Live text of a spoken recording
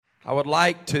I would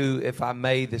like to, if I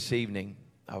may this evening,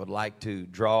 I would like to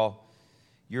draw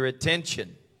your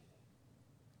attention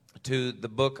to the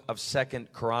book of 2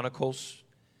 Chronicles,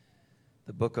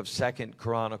 the book of 2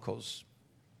 Chronicles,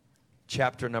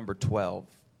 chapter number 12.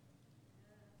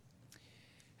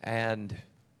 And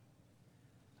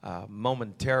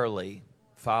momentarily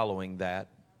following that,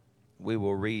 we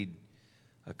will read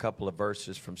a couple of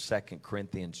verses from 2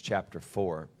 Corinthians chapter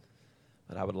 4.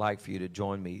 But I would like for you to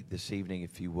join me this evening,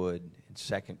 if you would, in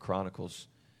 2 Chronicles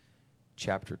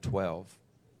chapter 12.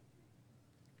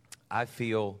 I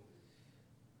feel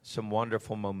some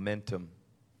wonderful momentum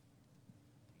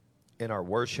in our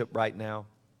worship right now.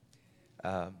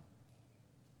 I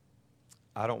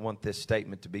don't want this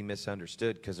statement to be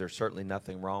misunderstood, because there's certainly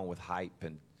nothing wrong with hype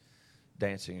and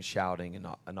dancing and shouting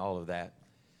and all of that.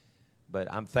 But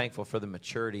I'm thankful for the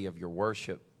maturity of your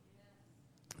worship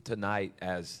tonight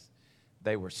as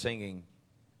they were singing.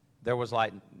 There was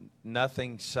like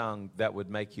nothing sung that would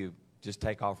make you just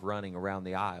take off running around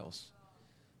the aisles.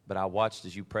 But I watched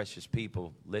as you precious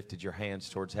people lifted your hands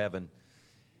towards heaven,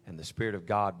 and the Spirit of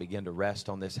God began to rest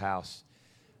on this house.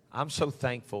 I'm so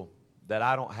thankful that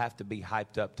I don't have to be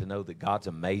hyped up to know that God's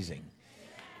amazing.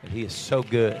 And He is so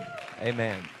good.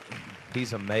 Amen.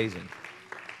 He's amazing.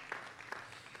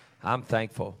 I'm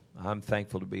thankful. I'm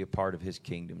thankful to be a part of His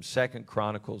kingdom. 2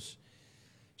 Chronicles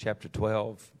chapter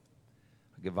 12.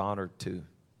 I give honor to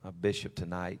my bishop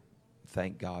tonight.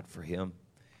 Thank God for him,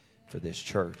 for this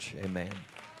church. Amen.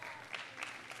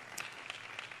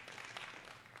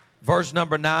 Verse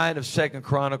number 9 of 2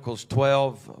 Chronicles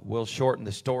 12. We'll shorten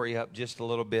the story up just a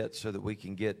little bit so that we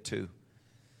can get to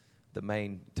the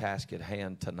main task at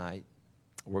hand tonight.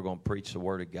 We're going to preach the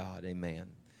Word of God. Amen.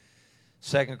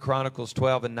 2 Chronicles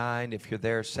 12 and 9. If you're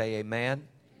there, say amen.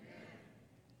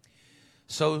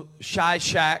 So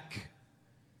Shishak,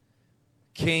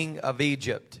 king of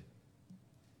Egypt,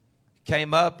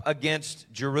 came up against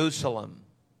Jerusalem,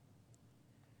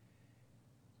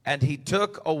 and he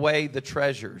took away the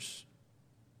treasures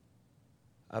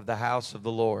of the house of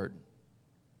the Lord,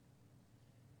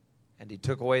 and he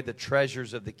took away the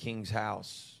treasures of the king's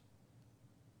house,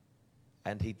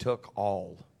 and he took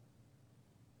all.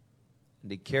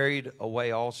 And he carried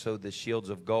away also the shields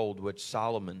of gold which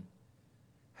Solomon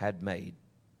had made.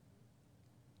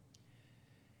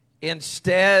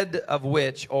 Instead of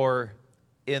which, or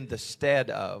in the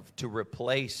stead of, to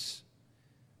replace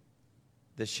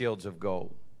the shields of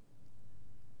gold,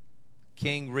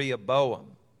 King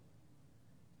Rehoboam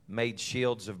made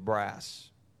shields of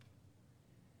brass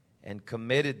and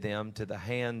committed them to the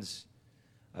hands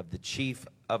of the chief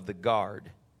of the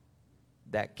guard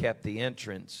that kept the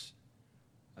entrance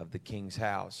of the king's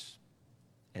house.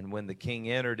 And when the king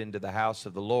entered into the house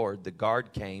of the Lord, the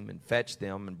guard came and fetched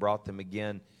them and brought them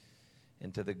again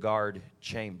into the guard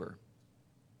chamber.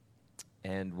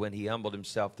 And when he humbled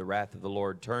himself, the wrath of the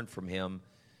Lord turned from him,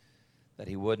 that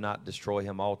he would not destroy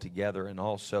him altogether. And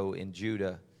also in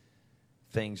Judah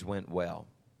things went well.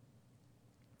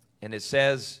 And it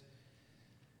says,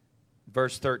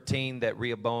 verse 13, that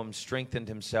Rehoboam strengthened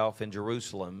himself in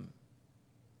Jerusalem,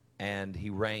 and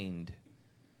he reigned.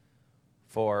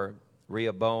 For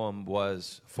Rehoboam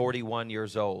was 41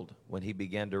 years old when he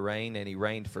began to reign, and he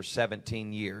reigned for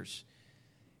 17 years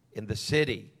in the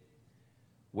city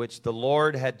which the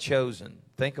Lord had chosen.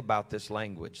 Think about this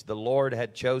language. The Lord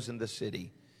had chosen the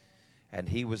city, and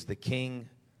he was the king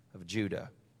of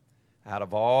Judah out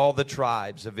of all the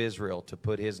tribes of Israel to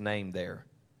put his name there.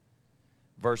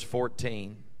 Verse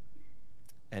 14,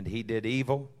 and he did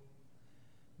evil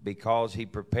because he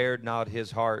prepared not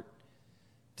his heart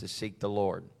to seek the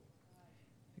Lord.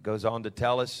 It goes on to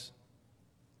tell us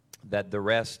that the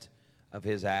rest of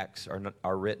his acts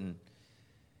are written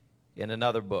in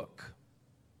another book.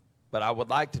 But I would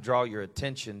like to draw your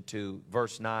attention to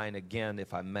verse 9 again,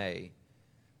 if I may.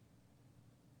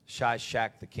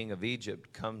 Shishak, the king of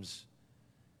Egypt, comes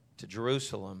to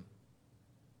Jerusalem,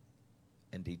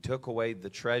 and he took away the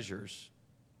treasures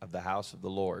of the house of the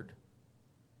Lord.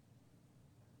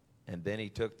 And then he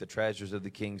took the treasures of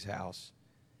the king's house,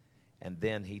 and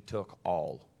then he took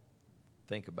all.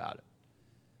 Think about it.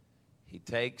 He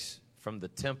takes from the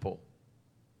temple.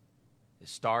 It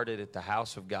started at the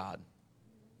house of God.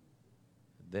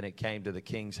 Then it came to the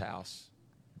king's house.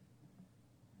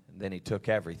 And then he took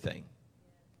everything.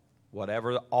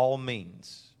 Whatever all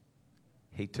means,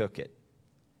 he took it.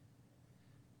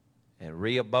 And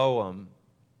Rehoboam,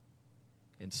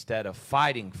 instead of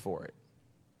fighting for it,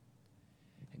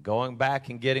 and going back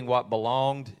and getting what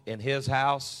belonged in his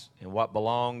house and what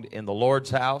belonged in the Lord's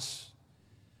house,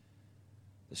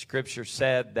 the scripture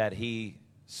said that he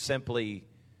simply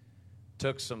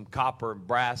took some copper and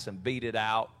brass and beat it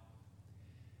out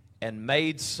and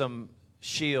made some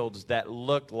shields that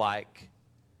looked like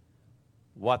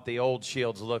what the old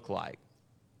shields look like.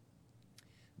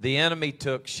 The enemy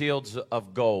took shields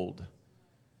of gold,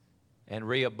 and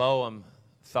Rehoboam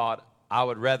thought, I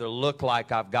would rather look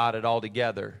like I've got it all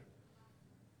together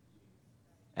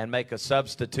and make a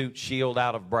substitute shield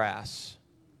out of brass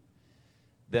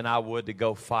than I would to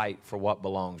go fight for what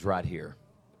belongs right here.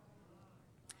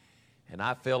 And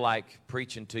I feel like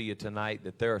preaching to you tonight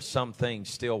that there are some things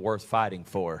still worth fighting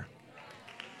for.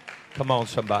 Come on,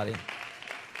 somebody.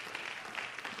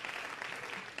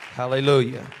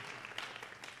 Hallelujah.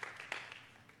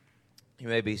 You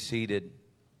may be seated.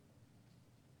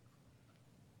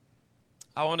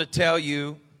 I want to tell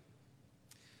you,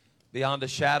 beyond a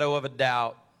shadow of a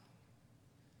doubt,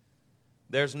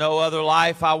 there's no other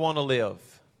life I want to live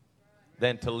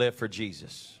than to live for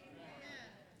Jesus.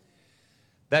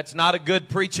 That's not a good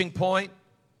preaching point.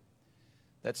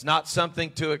 That's not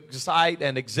something to excite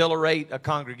and exhilarate a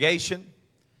congregation.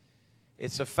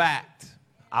 It's a fact.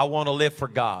 I want to live for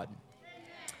God.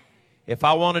 If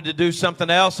I wanted to do something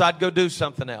else, I'd go do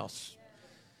something else.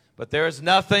 But there is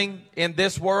nothing in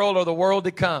this world or the world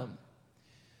to come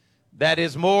that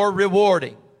is more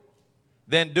rewarding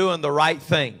than doing the right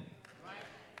thing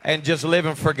and just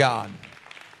living for God.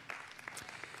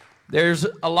 There's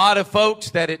a lot of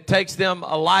folks that it takes them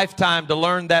a lifetime to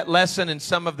learn that lesson, and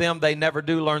some of them, they never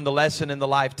do learn the lesson in the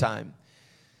lifetime.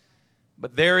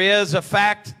 But there is a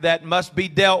fact that must be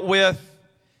dealt with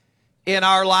in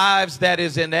our lives that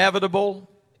is inevitable.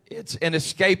 It's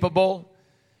inescapable.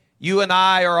 You and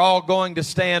I are all going to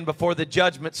stand before the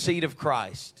judgment seat of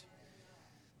Christ.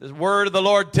 The word of the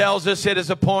Lord tells us it is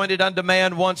appointed unto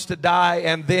man once to die,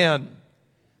 and then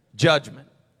judgment.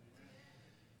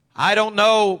 I don't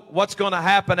know what's going to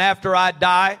happen after I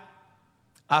die.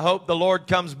 I hope the Lord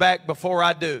comes back before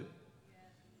I do.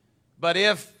 But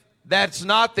if that's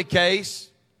not the case,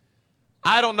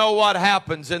 I don't know what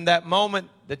happens in that moment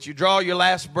that you draw your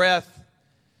last breath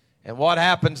and what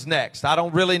happens next. I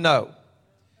don't really know.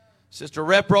 Sister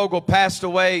Reprogel passed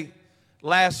away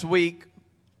last week.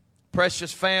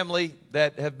 Precious family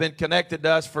that have been connected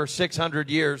to us for 600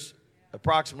 years,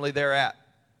 approximately thereat.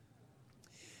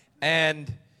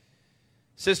 And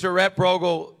Sister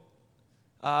Reprogel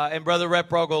and Brother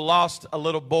Reprogel lost a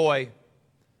little boy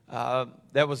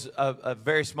that was a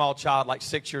very small child, like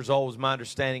 6 years old was my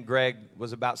understanding. Greg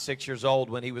was about 6 years old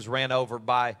when he was ran over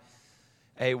by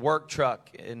a work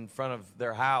truck in front of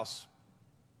their house.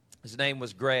 His name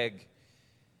was Greg.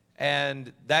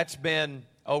 And that's been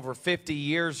over 50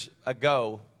 years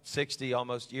ago, 60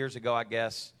 almost years ago, I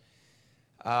guess.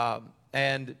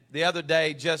 And the other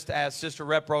day, just as Sister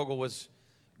Reprogel was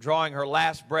drawing her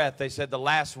last breath, they said the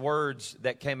last words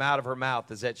that came out of her mouth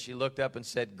is that she looked up and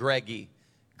said, Greggy,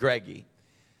 Greggy.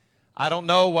 I don't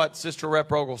know what Sister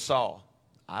Reprogel saw.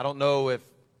 I don't know if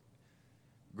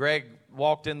Greg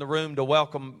walked in the room to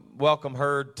welcome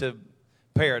her to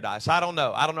paradise. I don't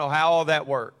know. I don't know how all that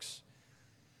works.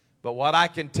 But what I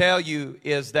can tell you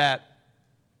is that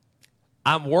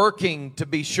I'm working to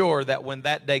be sure that when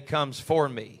that day comes for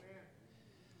me,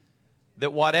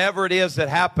 that whatever it is that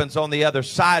happens on the other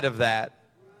side of that,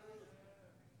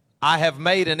 I have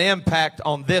made an impact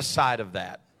on this side of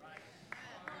that.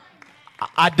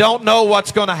 I don't know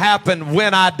what's going to happen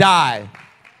when I die,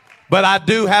 but I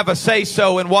do have a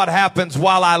say-so in what happens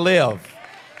while I live.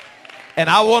 And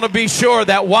I want to be sure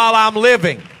that while I'm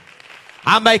living,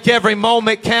 I make every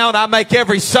moment count. I make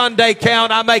every Sunday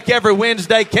count. I make every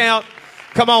Wednesday count.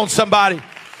 Come on, somebody.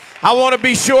 I want to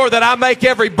be sure that I make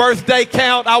every birthday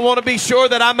count. I want to be sure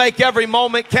that I make every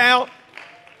moment count.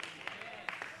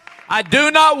 I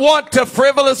do not want to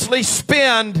frivolously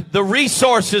spend the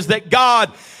resources that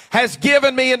God has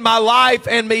given me in my life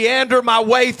and meander my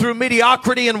way through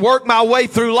mediocrity and work my way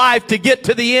through life to get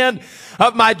to the end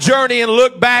of my journey and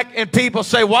look back and people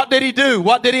say, what did he do?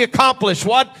 What did he accomplish?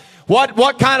 What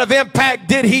kind of impact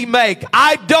did he make?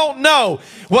 I don't know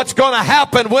what's going to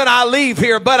happen when I leave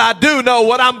here, but I do know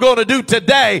what I'm going to do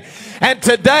today. And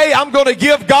today I'm going to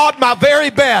give God my very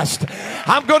best.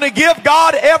 I'm going to give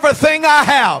God everything I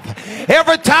have.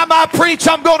 Every time I preach,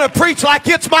 I'm going to preach like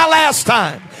it's my last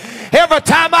time. Every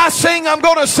time I sing, I'm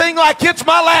going to sing like it's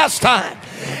my last time.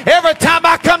 Every time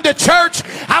I come to church,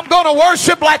 I'm going to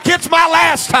worship like it's my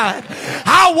last time.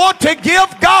 I want to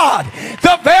give God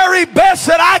the very best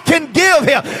that I can give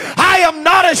him. I am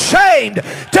not ashamed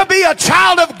to be a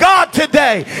child of God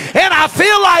today. And I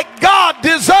feel like God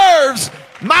deserves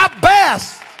my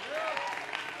best.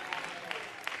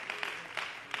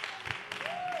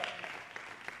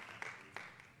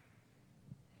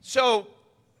 So,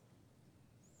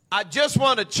 I just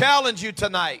want to challenge you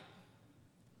tonight.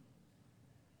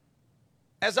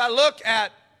 As I look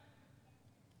at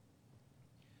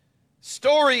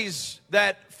stories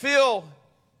that fill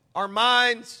our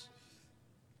minds,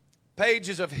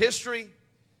 pages of history.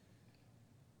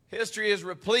 History is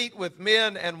replete with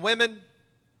men and women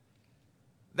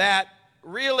that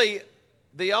really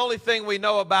the only thing we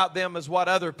know about them is what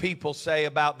other people say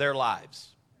about their lives.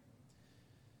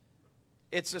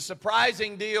 It's a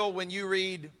surprising deal when you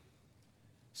read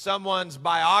someone's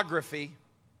biography,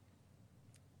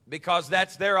 because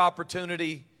that's their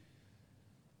opportunity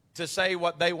to say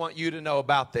what they want you to know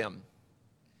about them.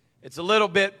 It's a little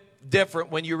bit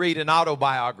different when you read an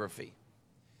autobiography,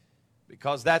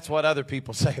 because that's what other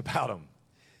people say about them.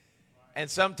 And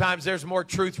sometimes there's more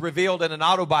truth revealed in an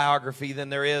autobiography than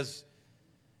there is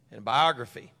in a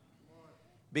biography,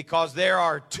 because there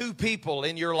are two people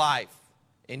in your life,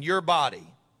 in your body.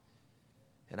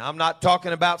 And I'm not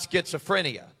talking about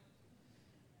schizophrenia.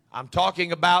 I'm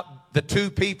talking about the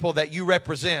two people that you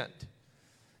represent.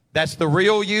 That's the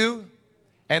real you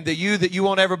and the you that you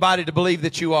want everybody to believe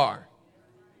that you are.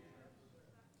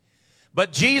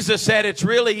 But Jesus said it's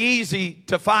really easy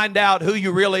to find out who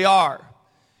you really are,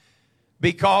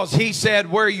 because he said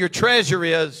where your treasure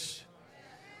is,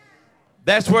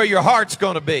 that's where your heart's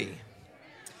going to be.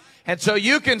 And so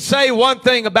you can say one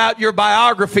thing about your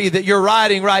biography that you're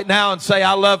writing right now and say,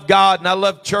 I love God and I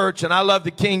love church and I love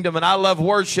the kingdom and I love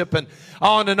worship and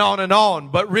on and on and on.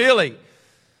 But really,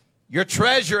 your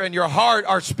treasure and your heart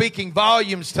are speaking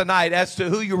volumes tonight as to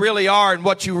who you really are and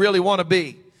what you really want to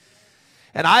be.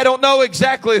 And I don't know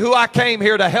exactly who I came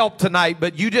here to help tonight,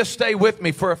 but you just stay with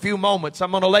me for a few moments.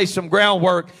 I'm going to lay some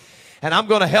groundwork and I'm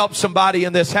going to help somebody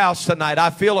in this house tonight. I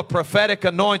feel a prophetic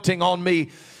anointing on me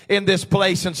in this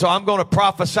place, and so I'm going to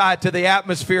prophesy to the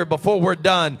atmosphere before we're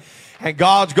done, and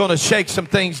God's going to shake some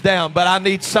things down. But I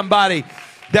need somebody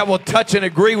that will touch and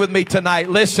agree with me tonight.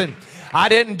 Listen, I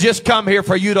didn't just come here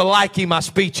for you to likey my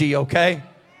speechy, okay?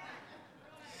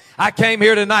 I came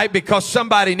here tonight because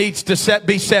somebody needs to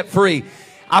be set free.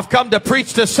 I've come to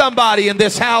preach to somebody in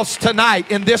this house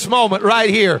tonight, in this moment right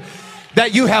here,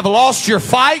 that you have lost your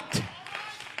fight.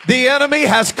 The enemy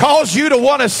has caused you to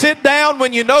want to sit down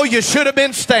when you know you should have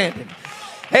been standing.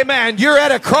 Amen. You're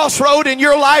at a crossroad in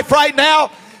your life right now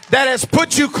that has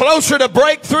put you closer to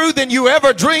breakthrough than you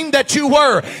ever dreamed that you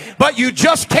were. But you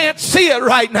just can't see it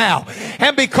right now.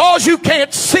 And because you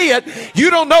can't see it, you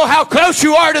don't know how close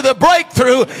you are to the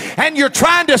breakthrough, and you're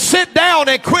trying to sit down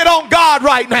and quit on God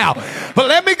right now. But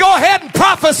let me go ahead and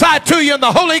prophesy to you in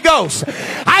the Holy Ghost.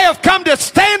 I have come to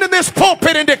stand in this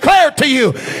pulpit and declare to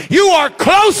you, you are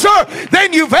closer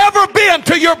than you've ever been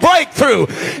to your breakthrough.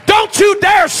 Don't you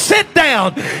dare sit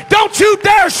down. Don't you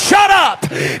dare shut up.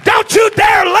 Don't you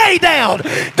dare lay down.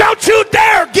 Don't you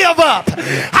dare give up.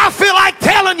 I feel like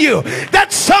telling you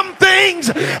that some things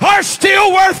are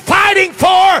still worth fighting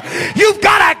for. You've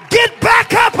got to get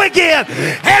back up again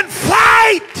and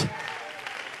fight.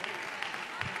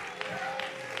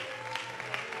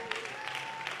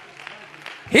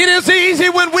 It is easy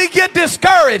when we get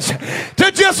discouraged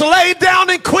to just lay down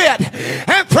and quit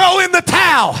and throw in the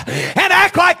towel and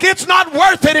act like it's not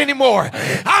worth it anymore.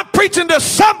 I'm preaching to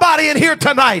somebody in here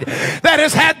tonight that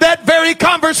has had that very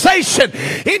conversation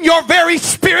in your very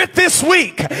spirit this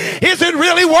week. Is it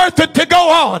really worth it to go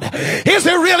on? Is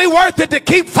it really worth it to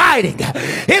keep fighting?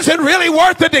 Is it really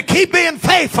worth it to keep being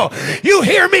faithful? You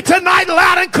hear me tonight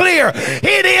loud and clear.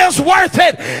 It is worth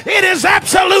it. It is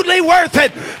absolutely worth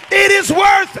it. It is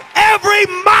worth every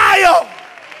mile.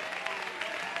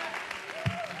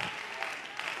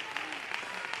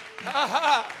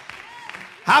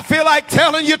 I feel like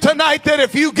telling you tonight that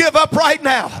if you give up right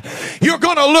now, you're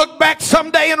going to look back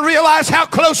someday and realize how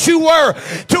close you were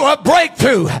to a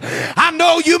breakthrough. I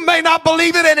know you may not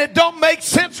believe it and it don't make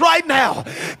sense right now,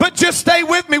 but just stay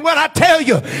with me when I tell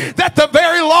you that the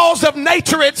very laws of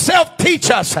nature itself teach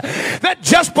us that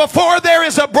just before there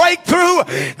is a breakthrough,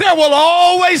 there will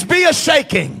always be a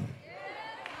shaking.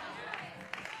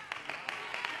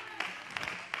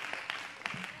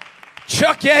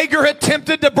 Chuck Yeager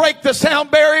attempted to break the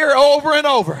sound barrier over and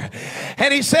over.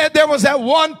 And he said there was that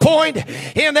one point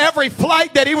in every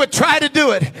flight that he would try to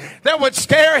do it that would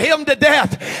scare him to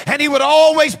death. And he would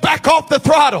always back off the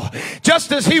throttle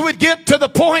just as he would get to the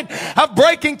point of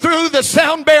breaking through the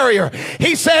sound barrier.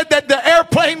 He said that the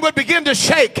airplane would begin to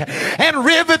shake and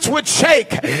rivets would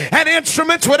shake and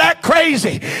instruments would act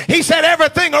crazy. He said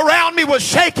everything around me was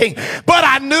shaking, but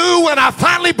I knew when I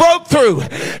finally broke through,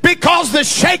 because the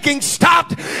shaking stopped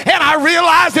and I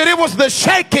realized that it was the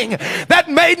shaking that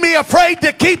made me afraid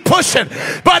afraid to keep pushing.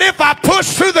 But if I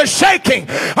push through the shaking,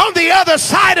 on the other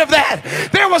side of that,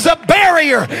 there was a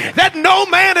barrier that no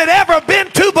man had ever been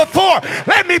to before.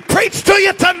 Let me preach to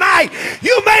you tonight.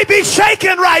 You may be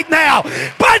shaking right now,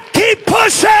 but keep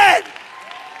pushing.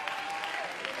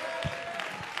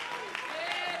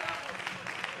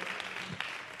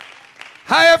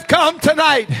 I have come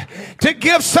tonight to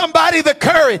give somebody the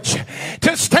courage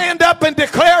to stand up and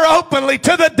declare openly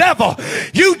to the devil,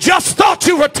 you just thought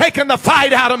you were taking the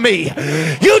fight out of me.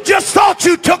 You just thought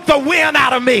you took the win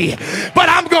out of me. But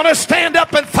I'm going to stand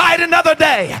up and fight another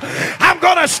day. I'm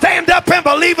going to stand up and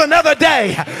believe another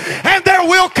day. And there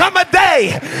will come a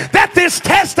day that this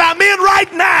test I'm in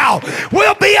right now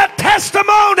will be a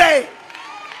testimony.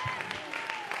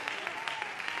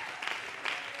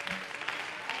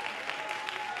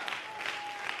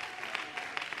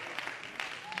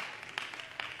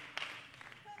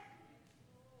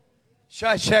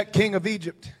 Shishak, king of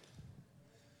Egypt,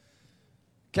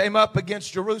 came up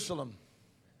against Jerusalem,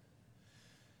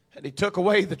 and he took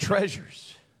away the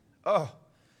treasures. Oh,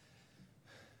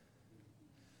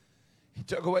 he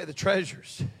took away the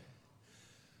treasures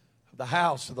of the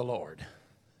house of the Lord.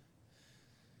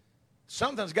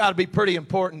 Something's got to be pretty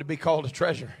important to be called a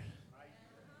treasure,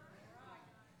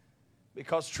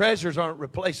 because treasures aren't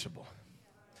replaceable.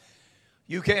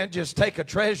 You can't just take a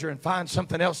treasure and find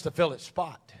something else to fill its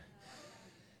spot.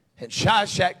 And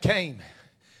Shishak came,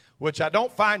 which I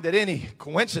don't find it any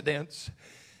coincidence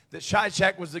that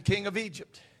Shishak was the king of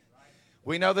Egypt.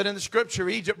 We know that in the scripture,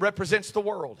 Egypt represents the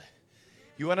world.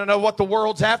 You want to know what the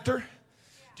world's after?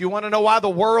 Do you want to know why the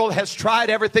world has tried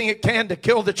everything it can to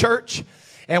kill the church?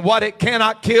 And what it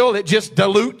cannot kill, it just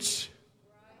dilutes.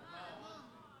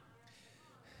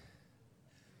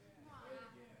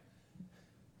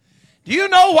 Do you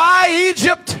know why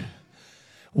Egypt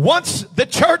wants the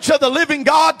church of the living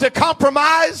God to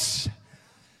compromise?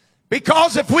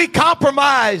 Because if we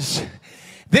compromise,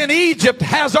 then Egypt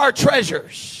has our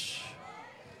treasures.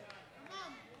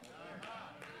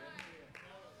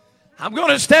 I'm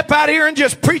going to step out here and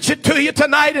just preach it to you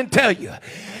tonight and tell you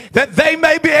that they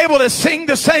may be able to sing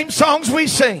the same songs we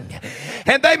sing.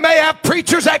 And they may have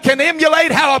preachers that can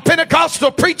emulate how a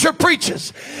Pentecostal preacher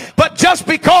preaches. But just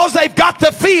because they've got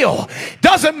the feel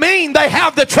doesn't mean they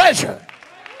have the treasure.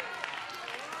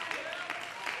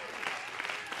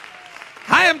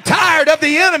 I am tired of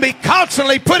the enemy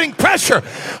constantly putting pressure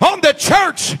on the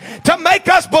church to make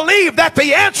us believe that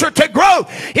the answer to growth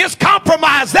is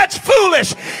compromise. That's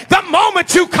foolish. The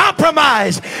moment you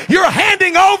compromise, you're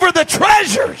handing over the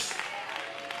treasures.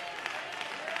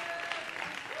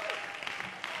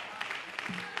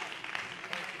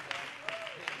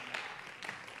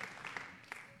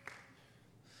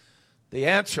 The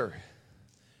answer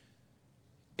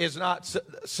is not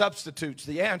substitutes.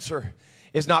 The answer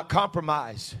is not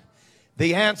compromise.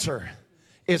 The answer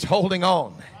is holding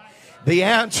on. The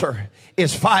answer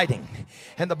is fighting.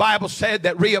 And the Bible said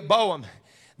that Rehoboam,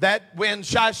 that when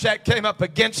Shishak came up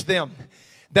against them,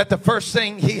 that the first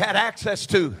thing he had access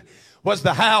to was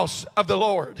the house of the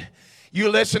Lord. You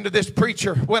listen to this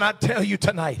preacher when I tell you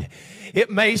tonight, it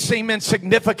may seem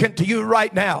insignificant to you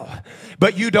right now,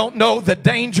 but you don't know the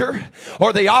danger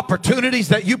or the opportunities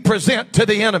that you present to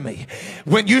the enemy.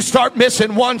 When you start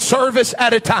missing one service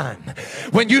at a time,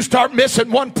 when you start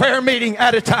missing one prayer meeting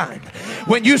at a time,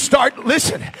 when you start,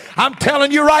 listen, I'm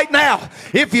telling you right now,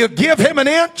 if you give him an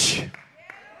inch,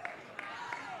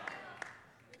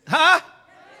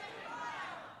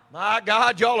 my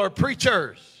God, y'all are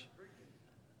preachers.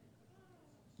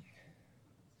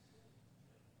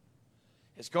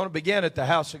 It's going to begin at the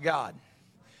house of God.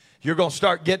 You're going to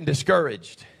start getting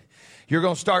discouraged. You're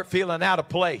going to start feeling out of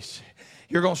place.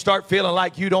 You're going to start feeling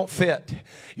like you don't fit.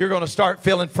 You're going to start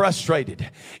feeling frustrated.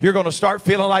 You're going to start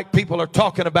feeling like people are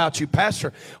talking about you.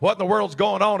 Pastor, what in the world's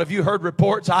going on? Have you heard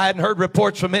reports? I hadn't heard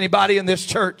reports from anybody in this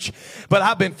church, but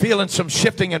I've been feeling some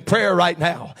shifting in prayer right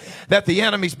now that the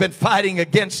enemy's been fighting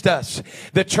against us.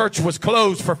 The church was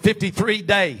closed for 53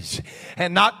 days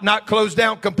and not closed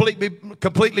down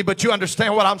completely, but you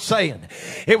understand what I'm saying.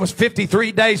 It was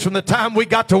 53 days from the time we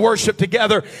got to worship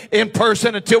together in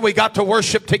person until we got to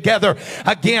worship together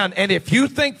again. And if you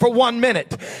think for 1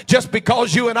 minute, just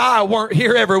because you and I weren't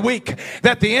here every week,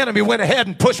 that the enemy went ahead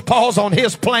and pushed pause on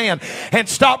his plan and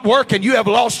stopped working, you have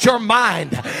lost your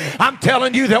mind. I'm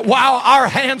telling you that while our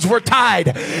hands were tied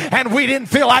and we didn't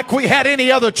feel like we had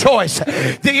any other choice,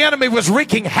 the enemy was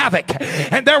wreaking havoc.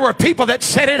 And there were people that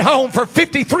sat at home for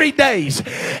 53 days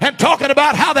and talking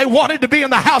about how they wanted to be in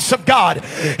the house of God.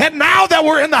 And now that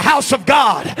we're in the house of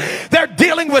God, they're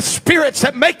dealing with spirits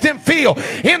that make them feel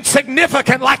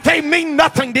insignificant, like they mean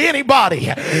nothing to anybody.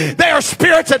 They are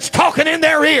spirits that's talking in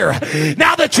their ear.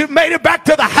 Now that you've made it back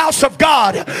to the house of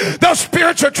God, those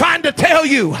spirits are trying to tell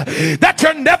you that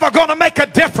you're never going to make a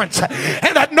difference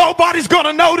and that nobody's going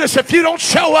to notice if you don't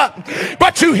show up.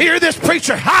 But you hear this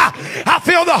preacher, I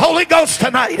feel the Holy Ghost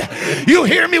tonight. You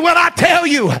hear me when I tell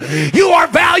you, you are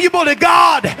valuable to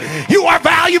God. You are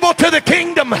valuable to the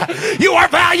kingdom. You are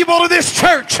valuable to this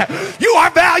church. You are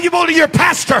valuable to your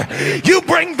pastor. You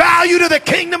bring value to the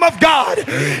kingdom of God.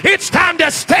 It's time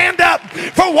to stand up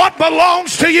for what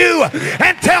belongs to you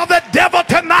and tell the devil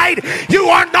tonight, you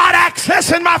are not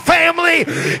accessing my family.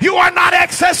 You are not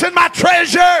accessing my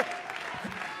treasure.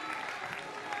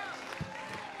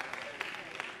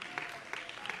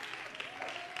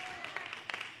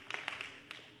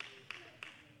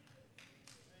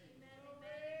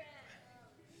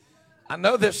 I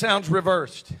know this sounds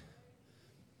reversed,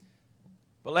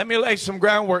 but let me lay some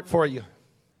groundwork for you.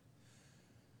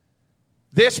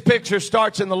 This picture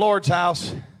starts in the Lord's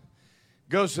house,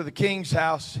 goes to the king's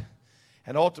house,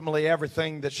 and ultimately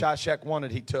everything that Shishak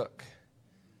wanted, he took.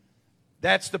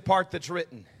 That's the part that's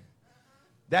written.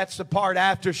 That's the part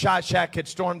after Shishak had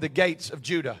stormed the gates of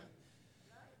Judah.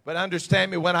 But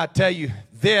understand me when I tell you,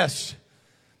 this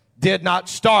did not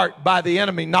start by the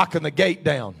enemy knocking the gate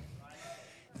down.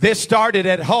 This started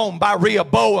at home by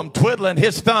Rehoboam twiddling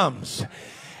his thumbs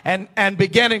and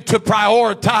beginning to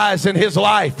prioritize in his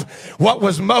life what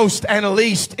was most and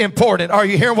least important. Are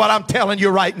you hearing what I'm telling you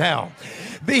right now?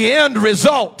 The end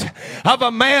result of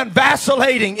a man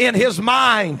vacillating in his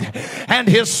mind and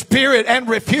his spirit and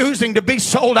refusing to be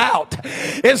sold out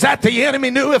is that the enemy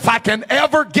knew, if I can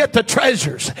ever get the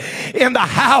treasures in the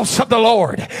house of the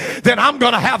Lord, then I'm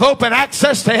going to have open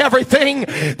access to everything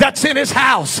that's in his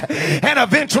house, and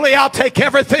eventually I'll take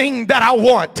everything that I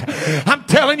want. I'm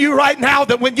telling you right now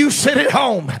that when you sit at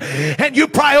home and you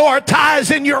prioritize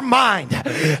in your mind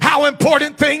how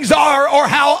important things are or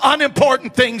how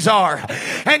unimportant things are,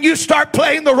 and you start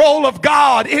playing the role of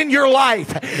God in your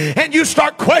life, and you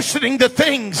start questioning the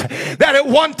things that at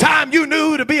one time you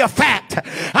knew to be a fact,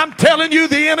 I'm telling you,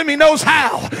 the enemy knows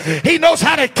how. He knows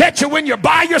how to catch you when you're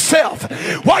by yourself,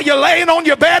 while you're laying on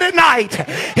your bed at night.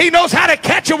 He knows how to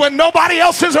catch you when nobody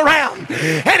else is around,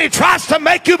 and he tries to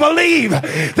make you believe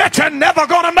that you're never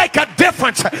going to make a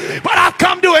difference. But I've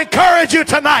come to encourage you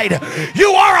tonight.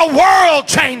 You are a world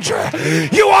changer.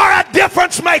 You are a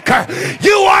difference maker.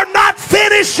 You are not finished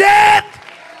yet.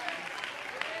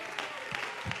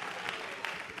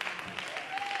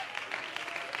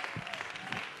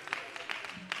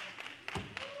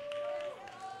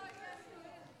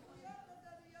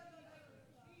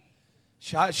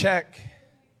 Shishak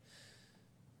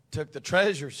took the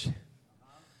treasures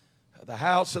of the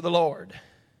house of the Lord.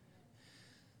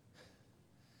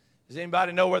 Does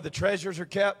anybody know where the treasures are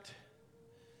kept?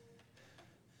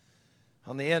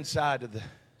 On the inside of the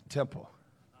temple,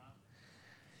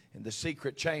 in the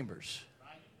secret chambers.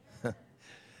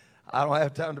 I don't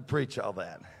have time to preach all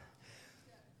that,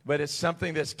 but it's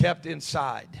something that's kept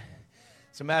inside.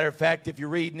 As a matter of fact, if you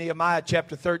read Nehemiah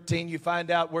chapter 13, you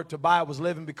find out where Tobiah was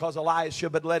living because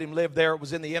Eliashib had let him live there. It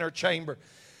was in the inner chamber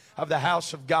of the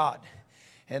house of God.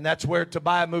 And that's where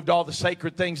Tobiah moved all the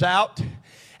sacred things out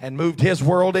and moved his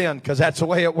world in, because that's the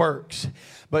way it works.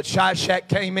 But Shishak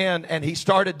came in and he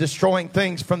started destroying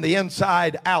things from the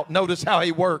inside out. Notice how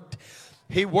he worked.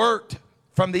 He worked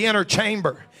from the inner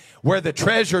chamber where the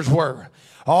treasures were,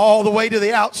 all the way to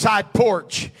the outside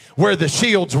porch where the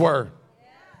shields were.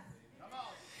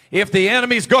 If the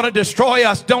enemy's going to destroy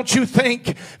us, don't you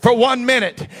think for 1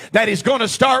 minute that he's going to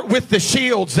start with the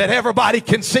shields that everybody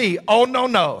can see. Oh, no,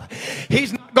 no.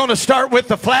 He's not going to start with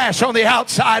the flash on the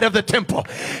outside of the temple.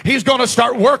 He's going to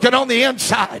start working on the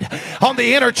inside, on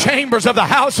the inner chambers of the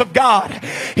house of God.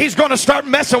 He's going to start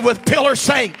messing with pillar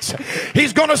saints.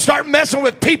 He's going to start messing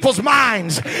with people's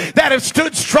minds that have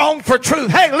stood strong for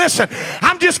truth. Hey, listen,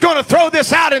 I'm just going to throw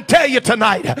this out and tell you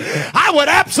tonight. I would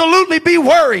absolutely be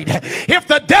worried if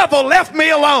the devil left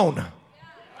me alone.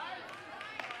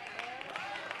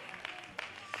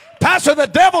 Pastor, the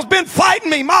devil's been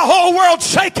fighting me. My whole world's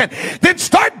shaking. Then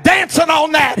start dancing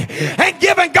on that and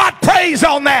giving God praise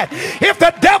on that. If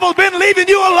the devil's been leaving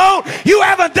you alone, you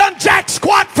haven't done jack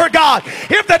squat for God.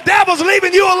 If the devil's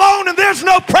leaving you alone and there's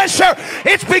no pressure,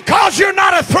 it's because you're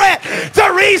not a threat.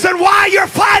 The reason why you're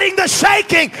fighting the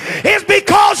shaking is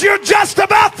because you're just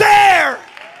about there.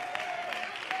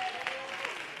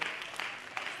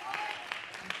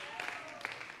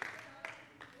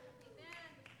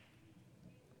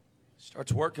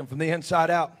 Starts working from the inside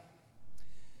out.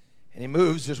 And he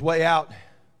moves his way out.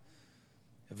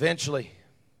 Eventually,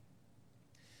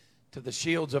 to the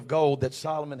shields of gold that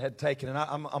Solomon had taken. And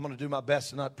I'm going to do my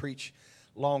best to not preach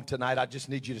long tonight. I just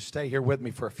need you to stay here with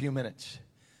me for a few minutes.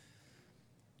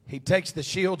 He takes the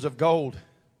shields of gold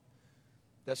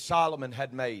that Solomon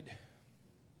had made.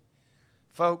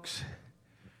 Folks,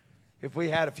 if we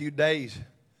had a few days,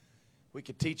 we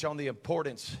could teach on the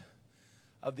importance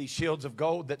of these shields of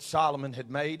gold that Solomon had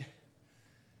made.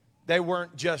 They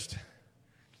weren't just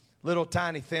little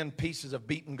tiny thin pieces of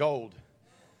beaten gold.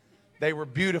 They were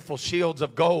beautiful shields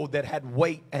of gold that had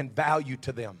weight and value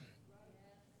to them.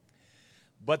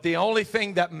 But the only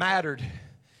thing that mattered,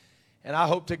 and I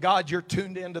hope to God you're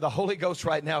tuned into the Holy Ghost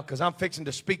right now, because I'm fixing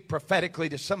to speak prophetically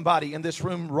to somebody in this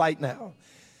room right now.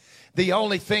 The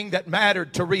only thing that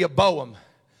mattered to Rehoboam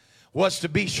was to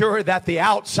be sure that the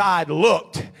outside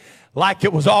looked like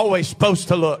it was always supposed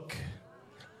to look.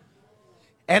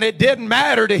 And it didn't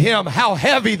matter to him how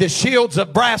heavy the shields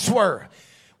of brass were.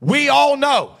 We all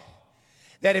know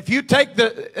that if you take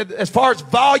as far as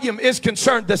volume is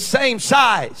concerned, the same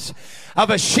size of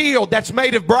a shield that's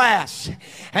made of brass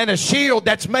and a shield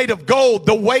that's made of gold,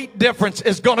 the weight difference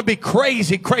is going to be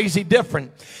crazy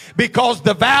different. Because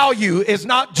the value is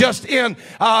not just in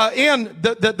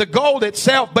the gold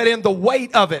itself, but in the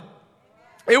weight of it.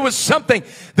 It was something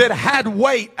that had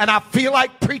weight, and I feel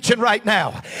like preaching right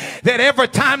now that every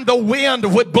time the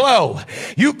wind would blow,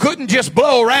 you couldn't just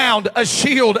blow around a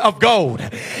shield of gold.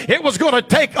 It was going to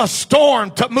take a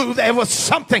storm to move. It was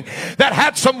something that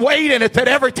had some weight in it, that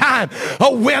every time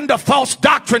a wind of false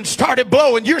doctrine started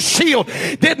blowing, your shield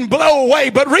didn't blow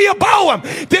away. But Rehoboam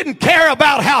didn't care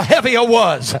about how heavy it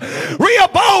was.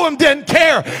 Rehoboam didn't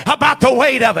care about the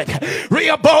weight of it.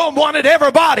 Rehoboam wanted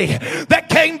everybody that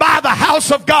came by the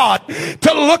house of God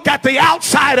to look at the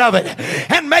outside of it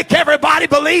and make everybody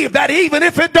believe that even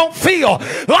if it don't feel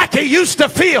like it used to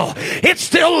feel, it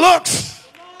still looks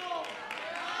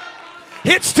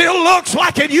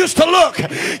like it used to look.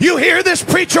 You hear this,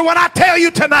 preacher, when I tell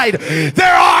you tonight,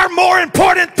 there are more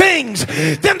important things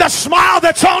than the smile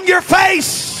that's on your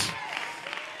face.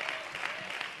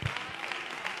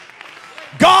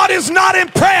 God is not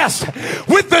impressed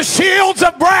with the shields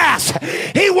of brass.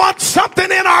 He wants something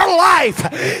in our life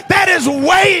that is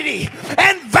weighty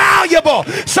and valuable,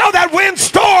 so that when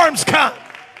storms come,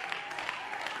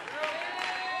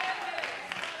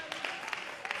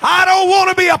 I don't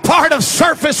want to be a part of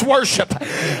surface worship.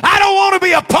 I don't want to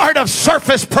be a part of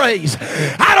surface praise.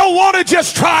 I don't want to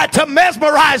just try to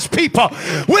mesmerize people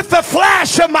with the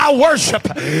flash of my worship.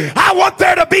 I want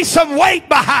there to be some weight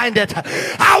behind it.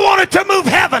 I want it to move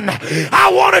heaven. I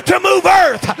want it to move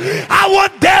earth. I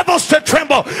want devils to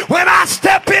tremble when I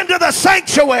step into the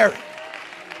sanctuary.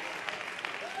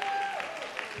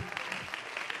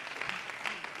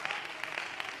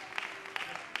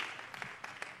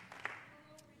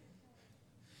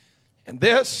 And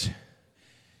this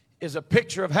is a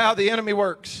picture of how the enemy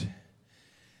works.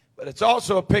 But it's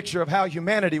also a picture of how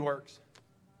humanity works.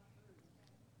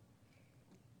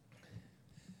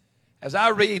 As I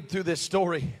read through this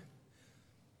story,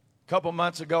 a couple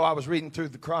months ago I was reading through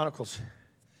the Chronicles.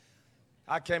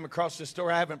 I came across this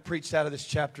story. I haven't preached out of this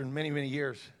chapter in many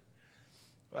years.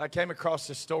 But I came across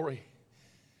this story.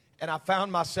 And I found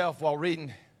myself while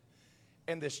reading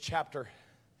in this chapter,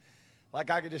 like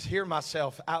I could just hear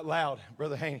myself out loud,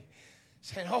 Brother Haney,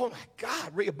 saying, oh my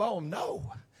God, Rehoboam, no.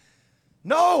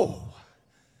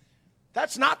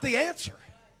 That's not the answer.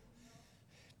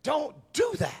 Don't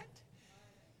do that.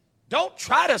 Don't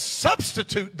try to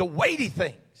substitute the weighty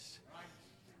things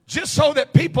just so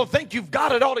that people think you've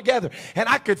got it all together. And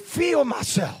I could feel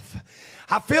myself.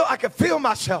 I could feel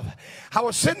myself. I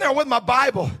was sitting there with my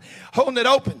Bible, holding it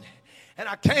open, and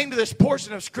I came to this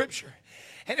portion of Scripture.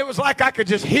 And it was like I could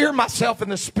just hear myself in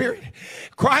the spirit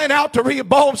crying out to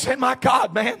Rehoboam, saying, my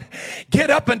God, man,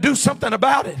 get up and do something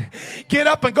about it. Get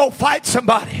up and go fight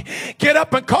somebody. Get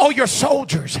up and call your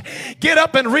soldiers. Get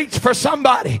up and reach for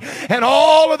somebody. And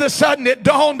all of a sudden it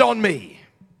dawned on me,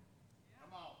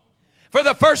 for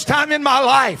the first time in my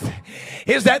life,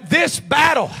 is that this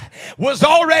battle was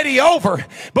already over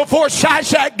before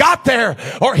Shishak got there,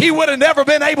 or he would have never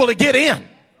been able to get in.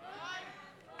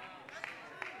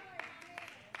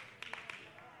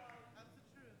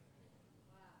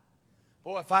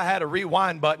 Boy, if I had a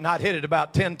rewind button, I'd hit it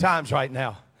about 10 times right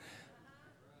now.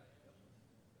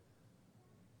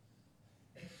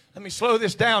 Let me slow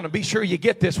this down and be sure you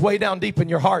get this way down deep in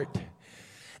your heart.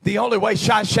 The only way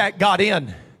Shishak got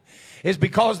in is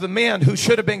because the men who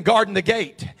should have been guarding the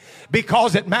gate,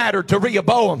 because it mattered to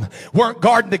Rehoboam, weren't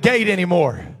guarding the gate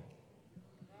anymore.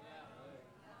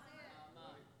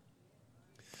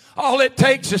 All it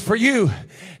takes is for you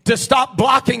to stop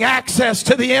blocking access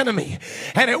to the enemy.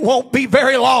 And it won't be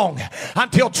very long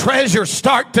until treasures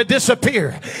start to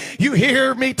disappear. You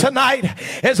hear me tonight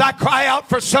as I cry out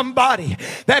for somebody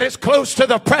that is close to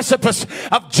the precipice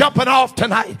of jumping off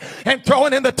tonight and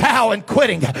throwing in the towel and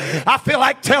quitting. I feel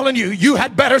like telling you, you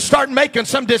had better start making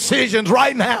some decisions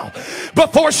right now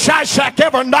before Shishak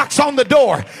ever knocks on the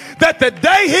door, that the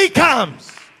day he comes,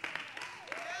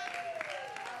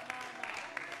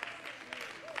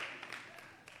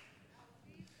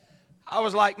 I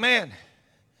was like, man,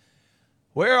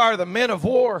 where are the men of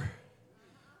war?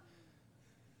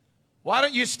 Why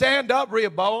don't you stand up,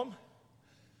 Rehoboam?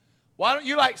 Why don't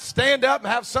you stand up and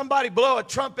have somebody blow a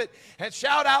trumpet and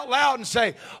shout out loud and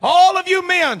say, all of you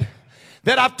men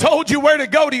that I've told you where to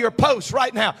go to your posts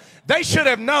right now, they should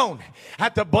have known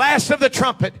at the blast of the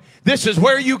trumpet, this is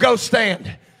where you go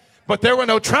stand. But there were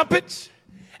no trumpets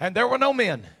and there were no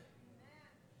men.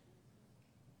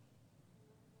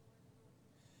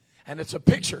 And it's a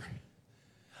picture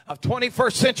of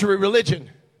 21st century religion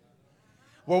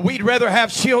where we'd rather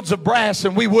have shields of brass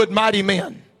than we would mighty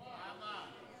men.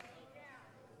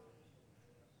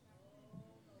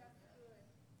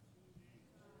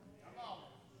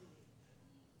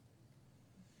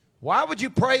 Why would you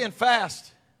pray and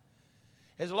fast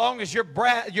as long as your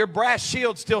brass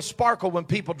shields still sparkle when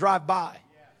people drive by?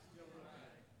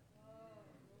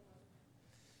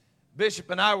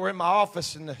 Bishop and I were in my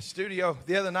office in the studio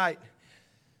the other night.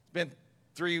 It's been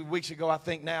 3 weeks ago, I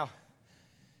think now.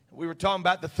 We were talking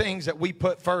about the things that we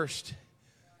put first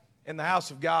in the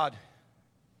house of God.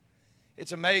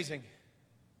 It's amazing.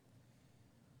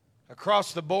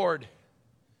 Across the board,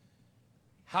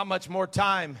 how much more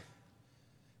time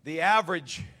the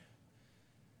average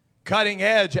cutting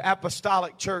edge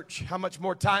apostolic church, how much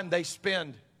more time they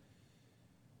spend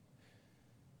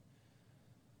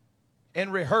in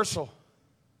rehearsal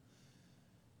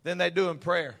than they do in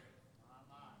prayer.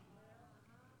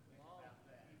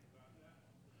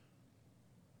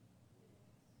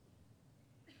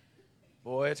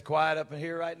 Boy, it's quiet up in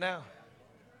here right now.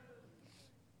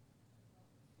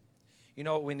 You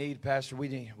know what we need, Pastor? We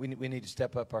need to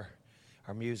step up our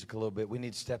music a little bit. We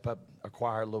need to step up our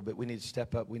choir a little bit. We need to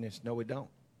step up. No, we don't.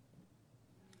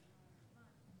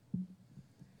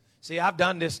 See, I've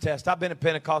done this test. I've been at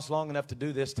Pentecost long enough to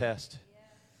do this test.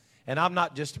 And I'm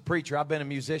not just a preacher. I've been a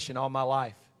musician all my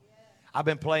life. I've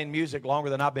been playing music longer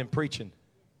than I've been preaching.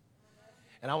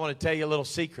 And I want to tell you a little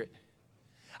secret.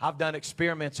 I've done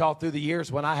experiments all through the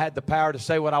years when I had the power to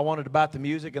say what I wanted about the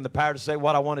music and the power to say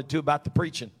what I wanted to about the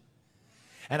preaching.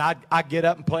 And I'd get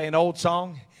up and play an old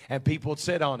song and people would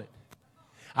sit on it.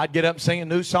 I'd get up and sing a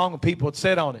new song and people would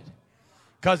sit on it.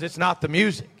 Because it's not the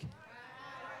music.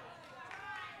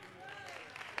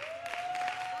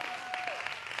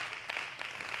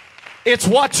 It's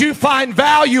what you find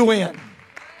value in.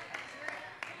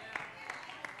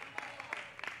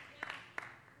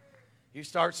 You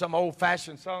start some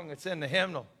old-fashioned song that's in the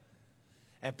hymnal,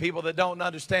 and people that don't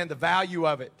understand the value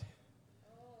of it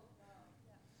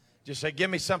just say, give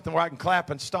me something where I can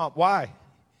clap and stomp. Why?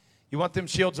 You want them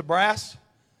shields of brass?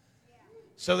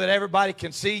 So that everybody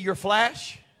can see your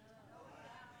flash?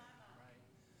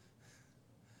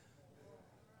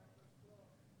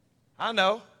 I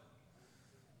know.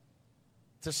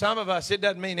 To some of us, it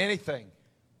doesn't mean anything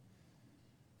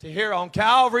to hear on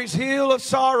Calvary's hill of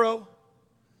sorrow,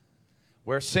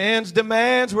 where sin's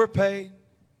demands were paid,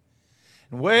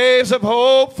 and waves of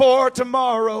hope for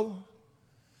tomorrow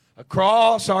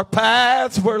across our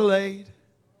paths were laid.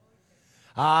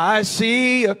 I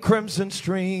see a crimson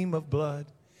stream of blood.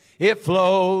 It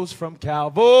flows from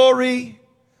Calvary,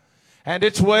 and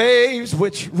its waves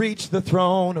which reach the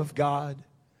throne of God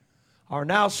are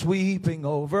now sweeping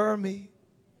over me.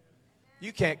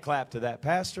 You can't clap to that,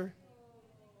 Pastor.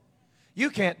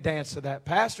 You can't dance to that,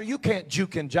 Pastor. You can't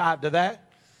juke and jive to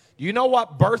that. Do you know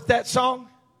what birthed that song?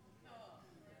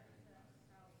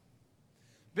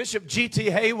 Bishop G.T.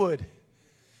 Haywood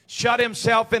shut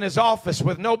himself in his office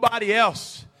with nobody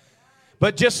else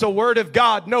but just the Word of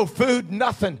God, no food,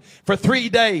 nothing, for 3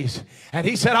 days. And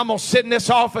he said, I'm going to sit in this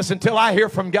office until I hear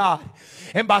from God.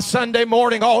 And by Sunday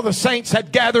morning, all the saints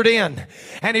had gathered in.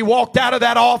 And he walked out of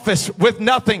that office with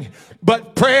nothing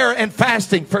but prayer and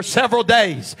fasting for several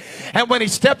days. And when he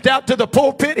stepped out to the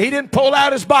pulpit, he didn't pull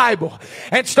out his Bible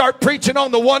and start preaching on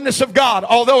the oneness of God,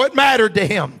 although it mattered to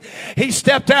him. He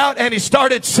stepped out and he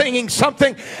started singing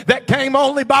something that came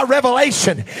only by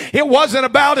revelation. It wasn't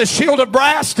about a shield of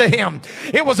brass to him.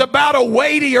 It was about a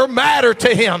weightier matter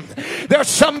to him. There's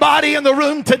somebody in the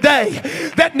room today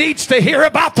that needs to hear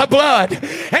about the blood.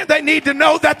 And they need to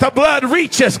know that the blood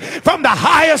reaches from the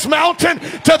highest mountain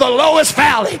to the lowest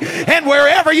valley. And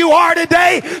wherever you are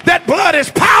today, that blood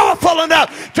is powerful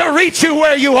enough to reach you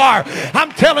where you are.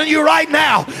 I'm telling you right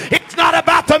now, it's not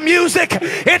about the music.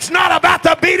 It's not about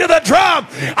the beat of the drum.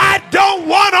 I don't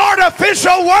want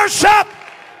artificial worship.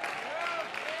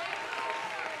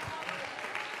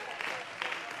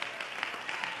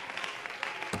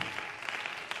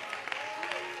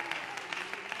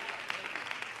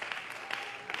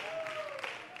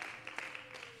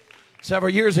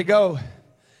 Several years ago,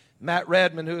 Matt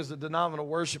Redman, who is the denominational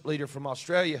worship leader from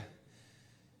Australia,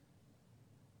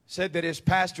 said that his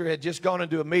pastor had just gone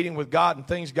into a meeting with God and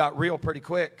things got real pretty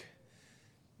quick.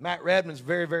 Matt Redman's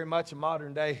very, very much a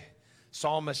modern day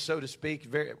psalmist, so to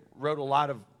speak. Wrote a lot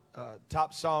of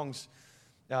top songs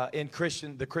in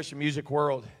the Christian music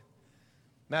world.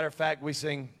 Matter of fact, we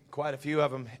sing quite a few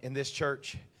of them in this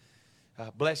church.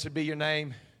 Blessed be your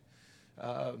name.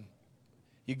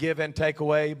 You give and take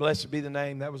away. Blessed be the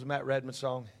name. That was a Matt Redman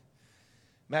song.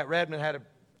 Matt Redman had an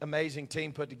amazing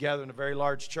team put together in a very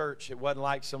large church. It wasn't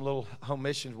like some little home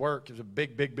missions work. It was a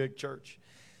big, big, big church.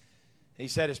 He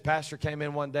said his pastor came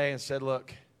in one day and said,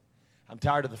 look, I'm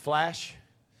tired of the flash.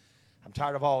 I'm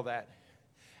tired of all that.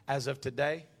 As of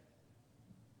today,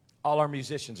 all our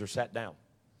musicians are sat down.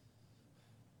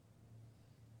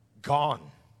 Gone.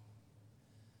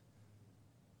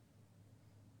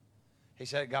 He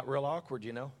said it got real awkward,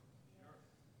 you know.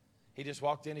 He just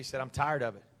walked in. He said, I'm tired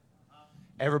of it.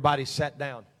 Everybody sat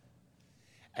down.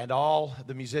 And all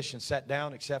the musicians sat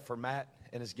down except for Matt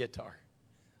and his guitar.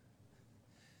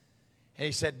 And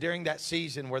he said during that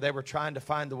season where they were trying to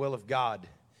find the will of God,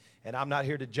 and I'm not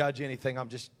here to judge anything, I'm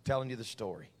just telling you the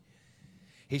story.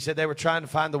 He said they were trying to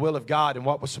find the will of God and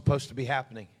what was supposed to be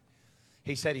happening.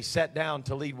 He said he sat down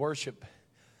to lead worship.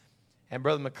 And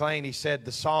Brother McLean, he said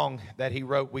the song that he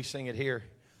wrote, we sing it here,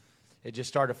 it just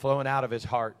started flowing out of his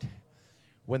heart.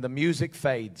 When the music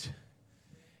fades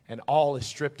and all is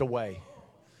stripped away,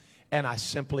 and I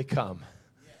simply come,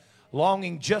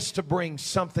 longing just to bring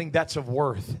something that's of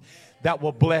worth that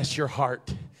will bless your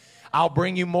heart. I'll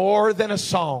bring you more than a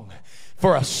song,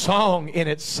 for a song in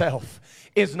itself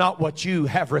is not what you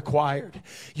have required.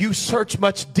 You search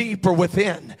much deeper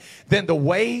within than the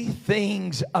way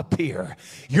things appear.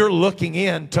 You're looking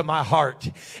into my heart.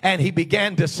 And he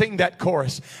began to sing that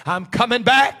chorus. I'm coming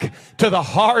back to the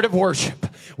heart of worship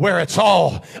where it's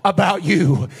all about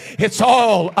you. It's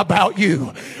all about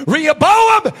you.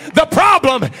 Rehoboam, the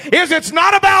problem is it's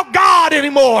not about God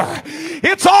anymore.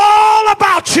 It's all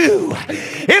about you.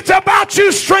 It's about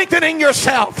you strengthening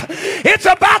yourself. It's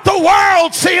about the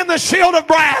world seeing the shield of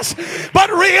brass.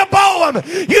 But Rehoboam,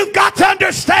 you've got to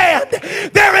understand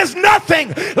there is nothing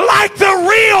like the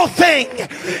real thing.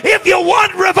 If you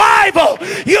want revival,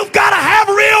 you've got to have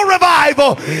real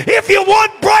revival. If you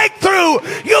want breakthrough,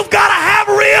 you've got to have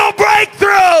real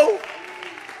breakthrough.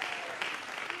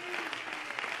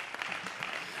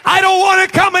 I don't want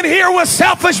to come in here with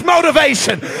selfish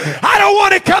motivation. I don't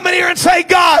want to come in here and say,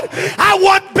 God, I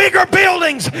want bigger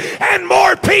buildings and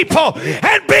more people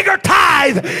and bigger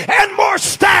tithe and more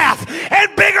staff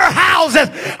and bigger houses.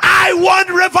 I want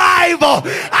revival.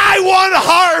 I want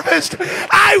harvest.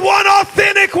 I want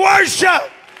authentic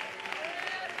worship.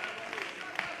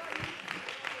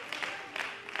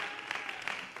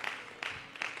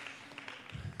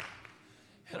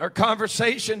 In our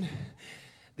conversation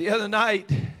the other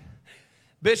night,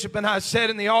 Bishop and I sat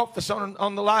in the office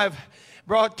on the live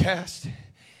broadcast,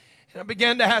 and I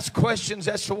began to ask questions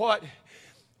as to what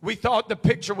we thought the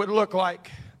picture would look like.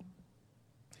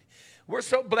 We're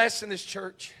so blessed in this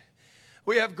church.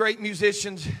 We have great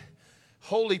musicians,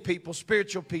 holy people,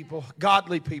 spiritual people,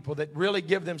 godly people that really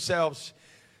give themselves.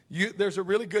 There's a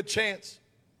really good chance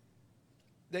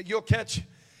that you'll catch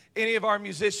any of our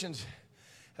musicians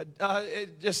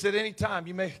just at any time.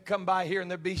 You may come by here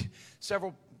and there'll be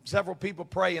several people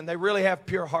praying. They really have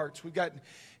pure hearts. We've got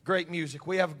great music.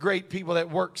 We have great people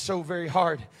that work so very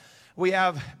hard. We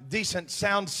have decent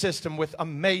sound system with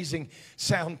amazing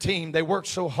sound team. They work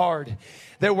so hard.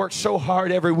 They work so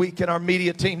hard every week in our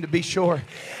media team, to be sure.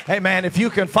 Hey, man, if you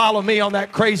can follow me on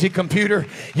that crazy computer,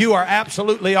 you are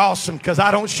absolutely awesome, because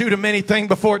I don't shoot them anything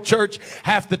before church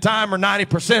half the time or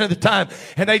 90% of the time.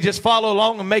 And they just follow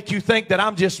along and make you think that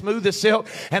I'm just smooth as silk,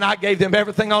 and I gave them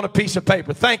everything on a piece of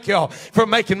paper. Thank y'all for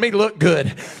making me look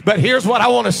good. But here's what I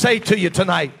want to say to you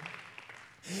tonight.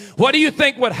 What do you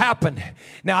think would happen?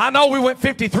 Now, I know we went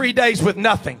 53 days with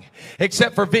nothing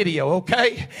except for video,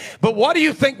 okay? But what do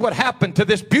you think would happen to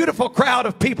this beautiful crowd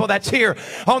of people that's here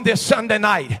on this Sunday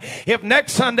night If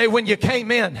next Sunday when you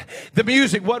came in, the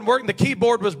music wasn't working, the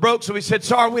keyboard was broke, so we said,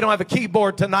 sorry, we don't have a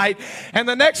keyboard tonight. And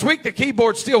the next week, the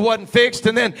keyboard still wasn't fixed.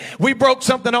 And then we broke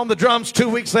something on the drums 2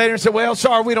 weeks later and said, well,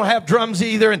 sorry, we don't have drums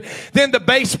either. And then the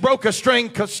bass broke a string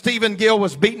because Stephen Gill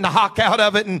was beating the hock out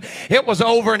of it, and it was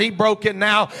over, and he broke it.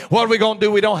 Now, what are we going to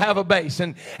do? We don't have a bass.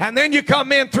 And then you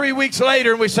come in 3 weeks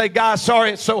later and we say, guys,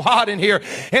 sorry, it's so hot in here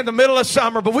in the middle of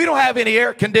summer, but we don't have any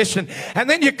air conditioning. And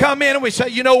then you come in and we say,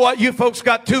 you know what? You folks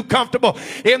got too comfortable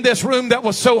in this room that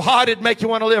was so hot it'd make you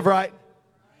want to live right.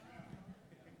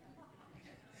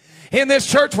 In this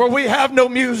church where we have no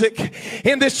music,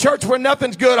 in this church where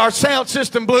nothing's good, our sound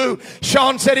system blew.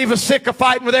 Sean said he was sick of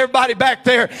fighting with everybody back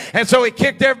there, and so he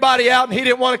kicked everybody out, and he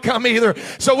didn't want to come either.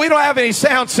 So we don't have any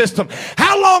sound system.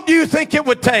 How long do you think it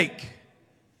would take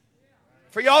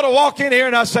for y'all to walk in here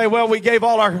and I say, well, we gave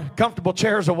all our comfortable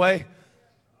chairs away.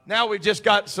 Now we've just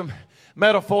got some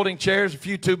metal folding chairs, a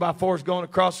few 2x4s going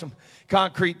across some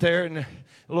concrete there and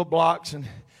little blocks, and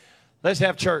let's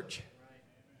have church.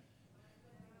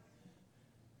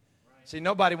 See,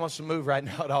 nobody wants to move right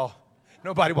now at all.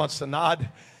 Nobody wants to nod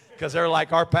because they're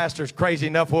like, our pastor's crazy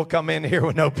enough, we'll come in here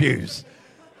with no pews.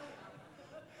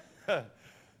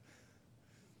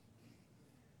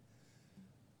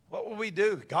 What will we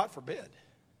do? God forbid.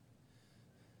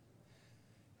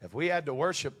 If we had to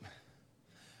worship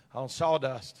on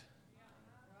sawdust.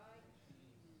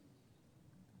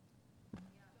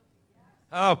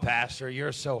 Oh, Pastor,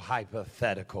 you're so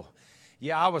hypothetical.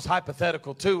 Yeah, I was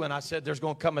hypothetical too, and I said there's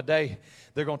going to come a day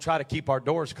they're going to try to keep our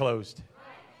doors closed.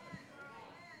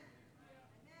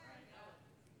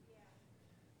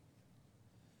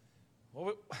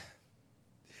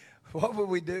 What would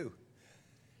we do?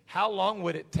 How long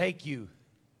would it take you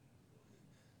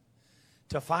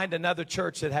to find another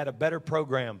church that had a better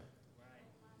program?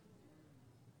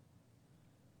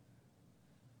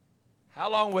 How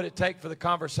long would it take for the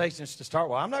conversations to start?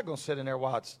 Well, I'm not going to sit in there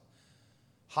while it's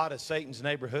hot as Satan's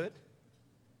neighborhood.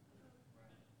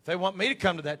 If they want me to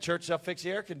come to that church, they'll fix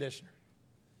the air conditioner.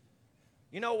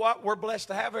 You know what? We're blessed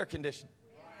to have air conditioning.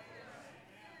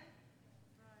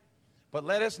 But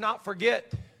let us not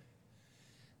forget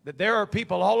that there are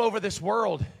people all over this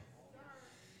world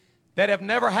that have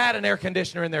never had an air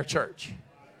conditioner in their church.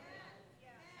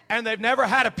 And they've never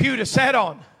had a pew to sit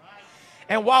on.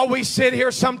 And while we sit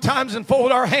here sometimes and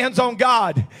fold our hands on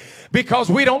God because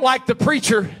we don't like the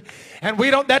preacher, and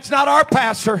we don't, that's not our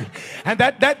pastor, and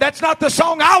that's not the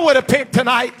song I would have picked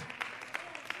tonight.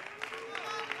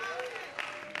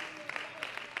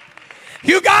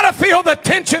 You got to feel the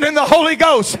tension in the Holy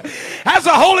Ghost as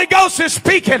the Holy Ghost is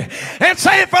speaking and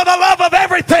saying, for the love of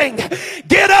everything,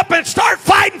 get up and start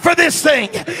fighting for this thing.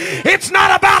 It's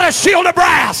not about a shield of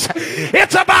brass.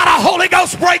 It's about a Holy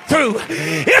Ghost breakthrough.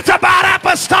 It's about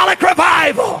apostolic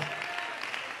revival.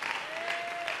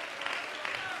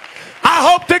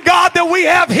 I hope to God that we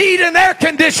have heat and air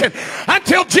conditioning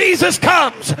until Jesus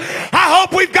comes. I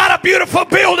hope we've got a beautiful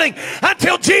building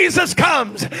until Jesus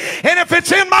comes. And if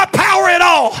it's in my power at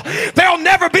all, there'll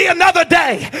never be another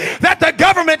day that the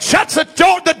government shuts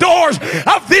the doors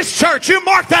of this church. You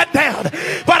mark that down.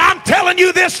 But I'm telling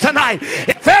you this tonight,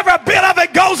 if every bit of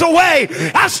it goes away,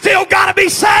 I still got to be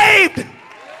saved.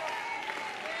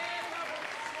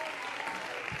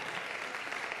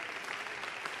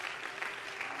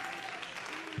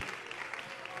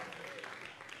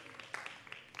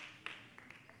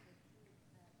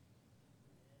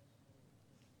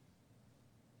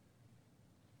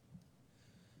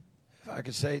 I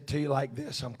could say it to you like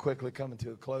this. I'm quickly coming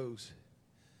to a close.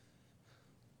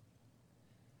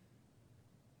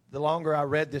 The longer I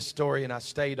read this story and I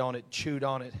stayed on it, chewed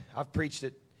on it, I've preached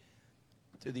it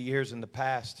through the years in the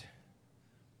past.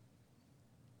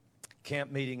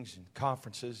 Camp meetings and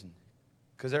conferences, and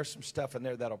because there's some stuff in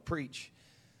there that'll preach.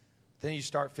 Then you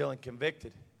start feeling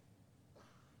convicted.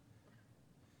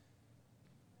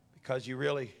 Because you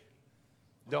really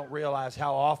don't realize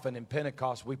how often in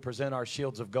Pentecost we present our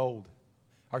shields of gold.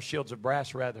 Our shields of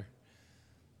brass, rather,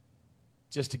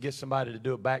 just to get somebody to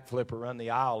do a backflip or run the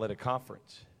aisle at a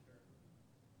conference.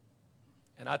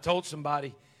 And I told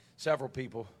somebody, several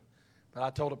people, but I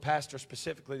told a pastor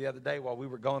specifically the other day while we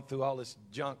were going through all this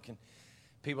junk and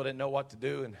people didn't know what to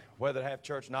do and whether to have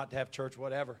church, not to have church,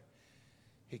 whatever.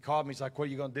 He called me. He's like, what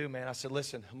are you going to do, man? I said,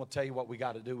 listen, I'm going to tell you what we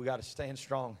got to do. We got to stand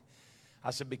strong.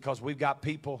 I said, because we've got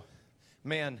people,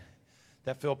 men,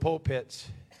 that fill pulpits,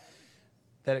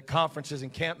 that at conferences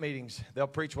and camp meetings, they'll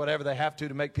preach whatever they have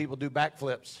to make people do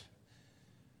backflips.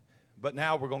 But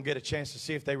now we're going to get a chance to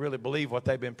see if they really believe what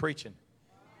they've been preaching.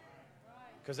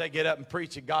 Because they get up and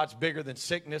preach that God's bigger than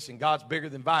sickness and God's bigger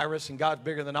than virus and God's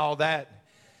bigger than all that.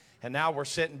 And now we're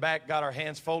sitting back, got our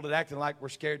hands folded, acting like we're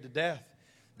scared to death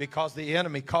because the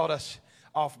enemy caught us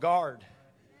off guard.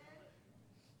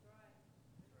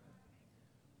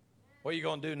 What are you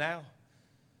going to do now?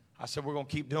 I said, we're going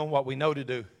to keep doing what we know to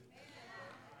do.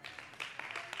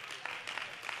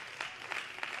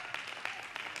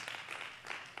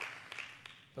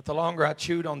 But the longer I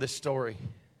chewed on this story,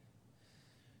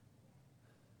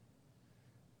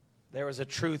 there was a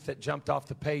truth that jumped off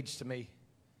the page to me.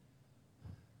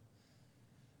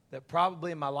 That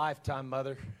probably in my lifetime,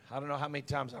 Mother, I don't know how many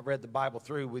times I've read the Bible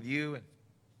through with you, and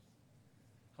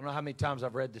I don't know how many times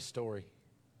I've read this story.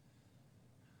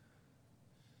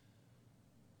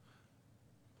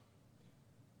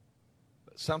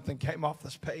 But something came off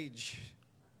this page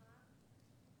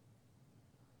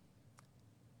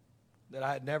that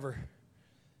I had never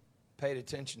paid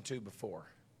attention to before.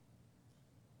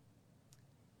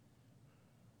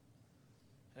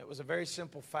 It was a very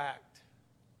simple fact.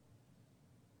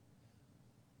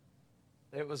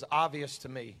 It was obvious to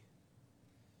me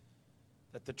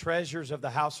that the treasures of the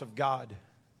house of God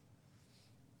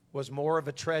was more of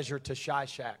a treasure to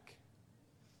Shishak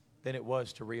than it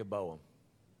was to Rehoboam.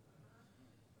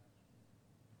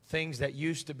 Things that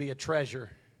used to be a treasure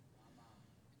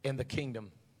in the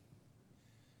kingdom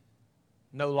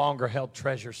no longer held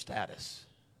treasure status.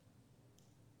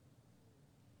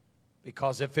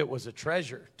 Because if it was a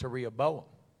treasure to Rehoboam,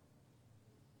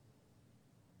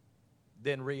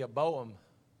 then Rehoboam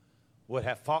would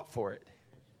have fought for it.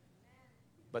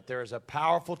 But there is a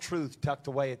powerful truth tucked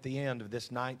away at the end of this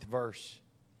 9th verse.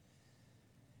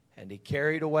 And he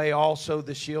carried away also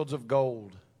the shields of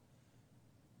gold.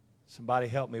 Somebody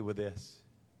help me with this.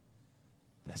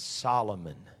 That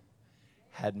Solomon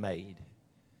had made.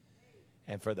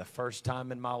 And for the first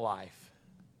time in my life,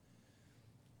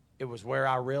 it was where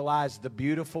I realized the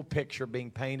beautiful picture being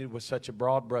painted with such a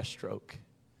broad brushstroke.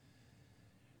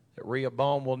 That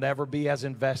Rehoboam will never be as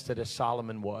invested as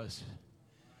Solomon was.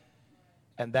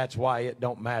 And that's why it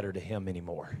don't matter to him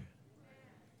anymore.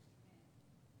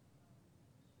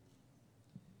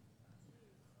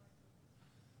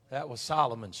 That was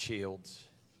Solomon's shields.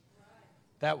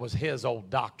 That was his old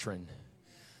doctrine.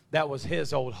 That was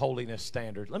his old holiness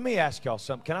standard. Let me ask y'all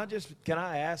something. Can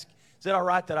I ask? Is it all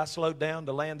right that I slowed down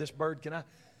to land this bird?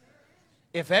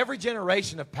 If every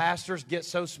generation of pastors get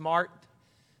so smart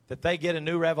that they get a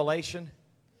new revelation,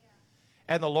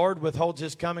 and the Lord withholds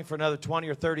his coming for another 20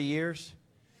 or 30 years,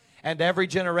 and every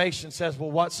generation says,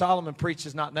 well, what Solomon preached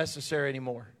is not necessary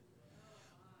anymore.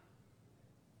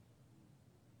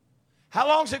 How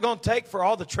long is it going to take for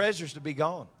all the treasures to be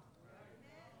gone?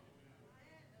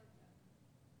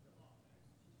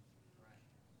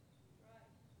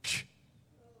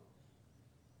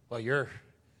 Well, your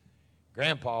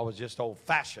grandpa was just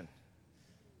old-fashioned.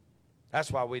 That's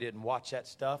why we didn't watch that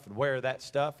stuff and wear that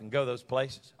stuff and go those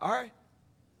places. All right.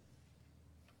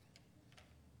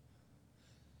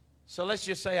 So let's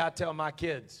just say I tell my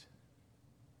kids,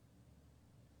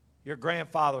 your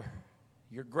grandfather,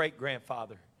 your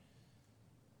great-grandfather,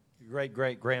 your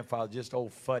great-great-grandfather, just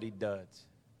old fuddy-duds.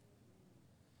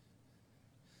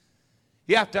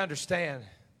 You have to understand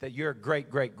that your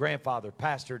great-great-grandfather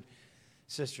pastored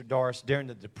Sister Doris during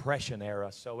the Depression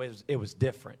era, so it was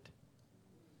different.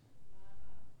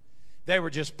 They were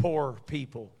just poor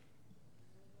people,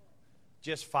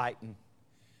 just fighting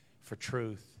for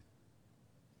truth.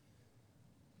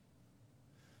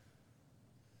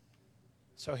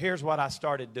 So here's what I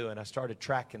started doing. I started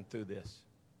tracking through this.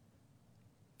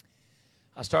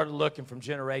 I started looking from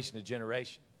generation to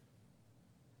generation.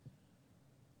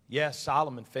 Yes,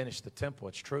 Solomon finished the temple,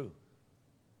 it's true.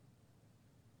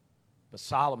 But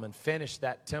Solomon finished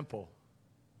that temple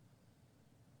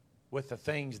with the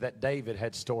things that David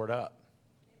had stored up.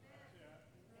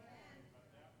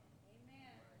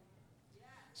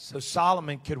 So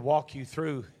Solomon could walk you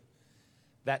through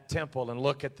that temple and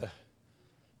look at the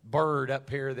bird up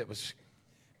here that was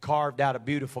carved out of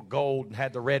beautiful gold and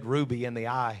had the red ruby in the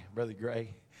eye, Brother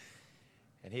Gray.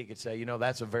 And he could say, you know,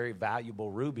 that's a very valuable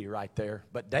ruby right there.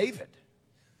 But David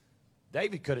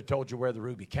could have told you where the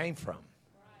ruby came from.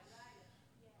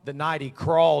 The night he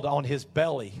crawled on his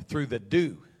belly through the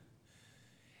dew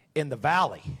in the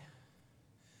valley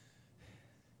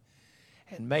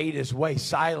and made his way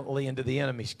silently into the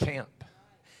enemy's camp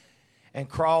and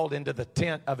crawled into the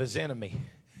tent of his enemy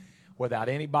without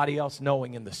anybody else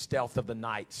knowing, in the stealth of the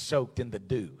night, soaked in the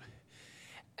dew,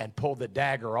 and pulled the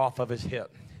dagger off of his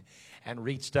hip and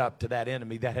reached up to that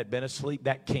enemy that had been asleep,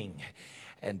 that king,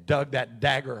 and dug that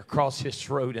dagger across his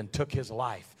throat and took his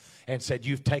life. and said,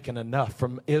 you've taken enough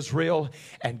from Israel,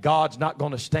 and God's not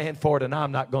going to stand for it, and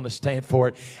I'm not going to stand for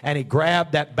it. And he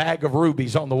grabbed that bag of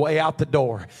rubies on the way out the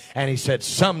door, and he said,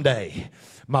 someday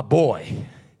my boy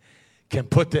can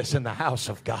put this in the house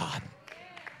of God.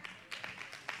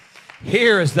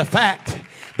 Here is the fact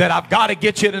that I've got to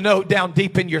get you to know down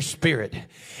deep in your spirit.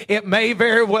 It may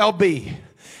very well be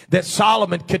that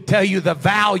Solomon could tell you the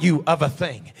value of a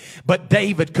thing, but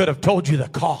David could have told you the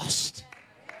cost.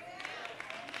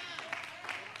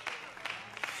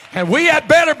 And we had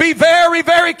better be very,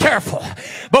 very careful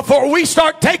before we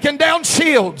start taking down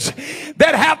shields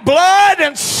that have blood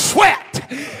and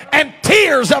sweat and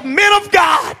tears of men of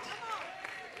God.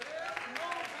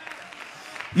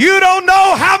 You don't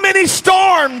know how many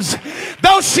storms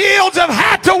those shields have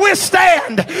had to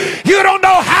withstand. You don't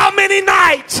know how many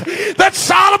nights that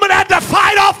Solomon had to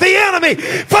fight off the enemy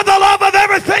for the love of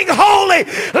everything holy.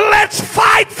 Let's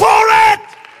fight for it.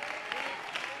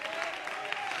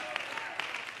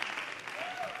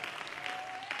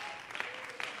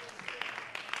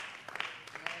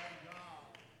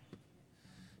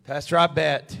 Pastor, I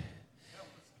bet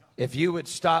if you would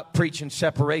stop preaching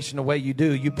separation the way you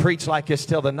do, you preach like it's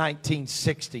still the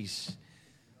 1960s.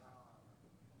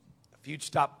 If you'd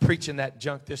stop preaching that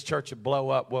junk, this church would blow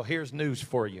up. Well, here's news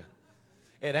for you.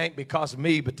 It ain't because of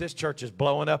me, but this church is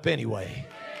blowing up anyway.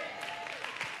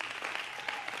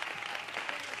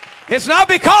 It's not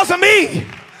because of me.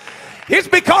 It's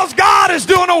because God is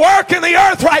doing a work in the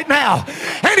earth right now.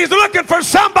 And he's looking for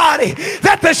somebody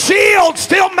that the shield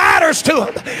still matters to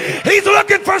him. He's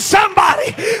looking for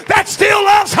somebody that still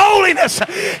loves holiness.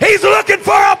 He's looking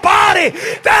for a body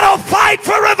that'll fight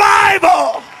for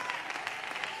revival.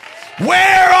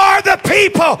 Where are the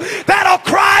people that'll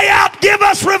cry out, give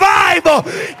us revival,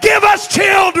 give us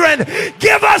children,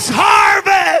 give us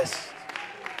harvest?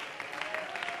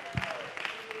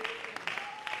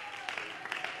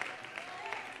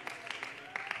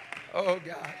 Oh,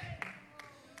 God.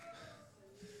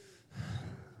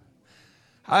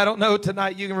 I don't know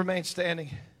tonight. You can remain standing.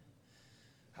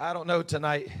 I don't know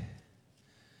tonight.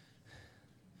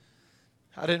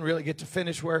 I didn't really get to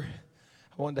finish where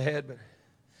I wanted to head, but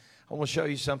I want to show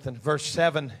you something. Verse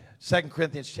 7, 2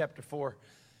 Corinthians chapter 4.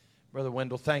 Brother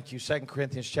Wendell, thank you. 2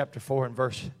 Corinthians chapter 4 and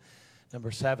verse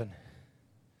number 7.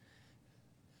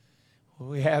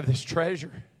 We have this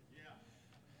treasure.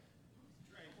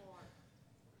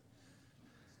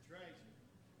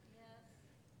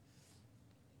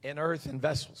 In earthen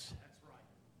vessels.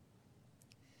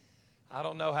 I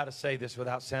don't know how to say this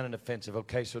without sounding offensive,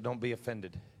 okay? So don't be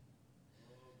offended.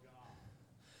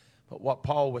 But what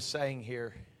Paul was saying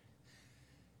here,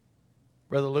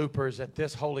 Brother Looper, is that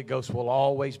this Holy Ghost will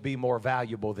always be more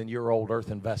valuable than your old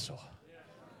earthen vessel.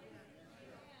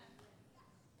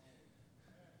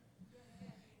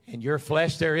 In your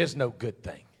flesh, there is no good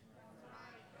thing.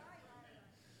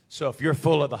 So if you're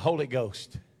full of the Holy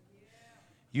Ghost,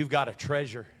 you've got a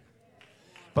treasure.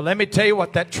 But let me tell you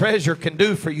what that treasure can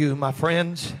do for you, my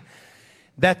friends.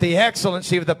 That the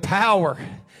excellency of the power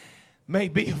may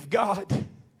be of God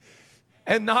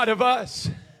and not of us.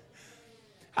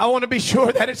 I want to be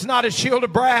sure that it's not a shield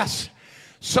of brass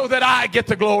so that I get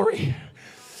the glory.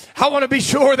 I want to be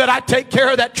sure that I take care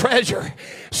of that treasure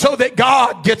so that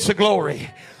God gets the glory.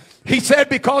 He said,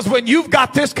 because when you've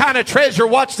got this kind of treasure,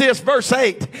 watch this, verse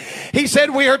 8. He said,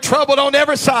 we are troubled on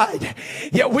every side,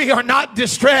 yet we are not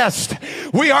distressed.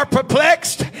 We are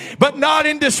perplexed, but not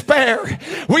in despair.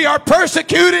 We are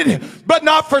persecuted, but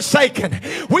not forsaken.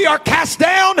 We are cast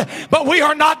down, but we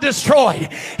are not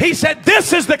destroyed. He said,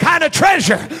 this is the kind of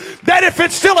treasure that if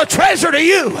it's still a treasure to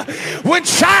you, when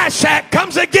Shishak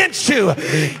comes against you,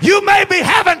 you may be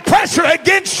having pressure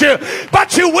against you,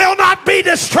 but you will not be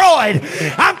destroyed.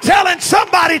 I'm telling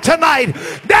somebody tonight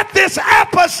that this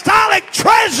apostolic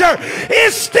treasure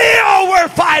is still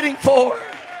worth fighting for.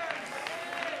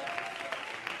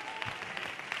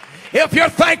 If you're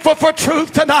thankful for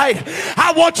truth tonight,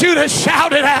 I want you to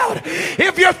shout it out.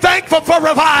 If you're thankful for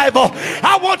revival,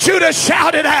 I want you to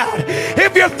shout it out.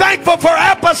 If you're thankful for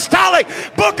apostolic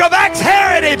Book of Acts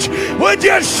heritage, would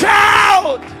you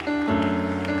shout?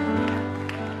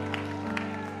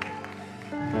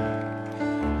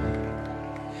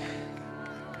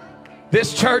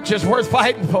 This church is worth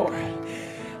fighting for.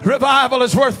 Revival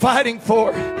is worth fighting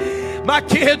for. My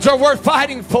kids are worth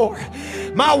fighting for.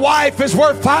 My wife is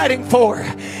worth fighting for.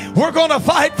 We're going to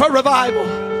fight for revival.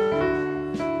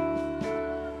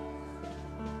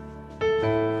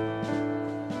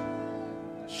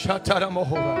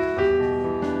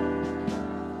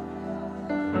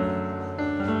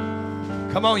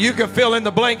 Come on, you can fill in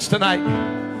the blanks tonight.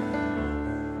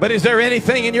 But is there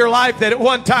anything in your life that at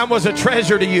one time was a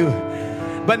treasure to you,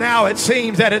 but now it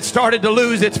seems that it started to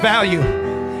lose its value?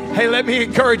 Hey, let me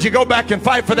encourage you, go back and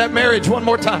fight for that marriage one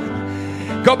more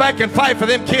time. Go back and fight for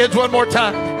them kids one more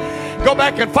time. Go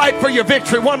back and fight for your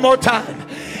victory one more time.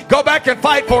 Go back and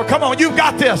fight for it. Come on, you've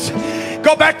got this.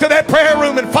 Go back to that prayer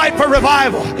room and fight for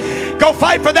revival. Go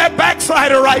fight for that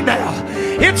backslider right now.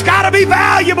 It's got to be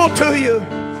valuable to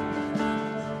you.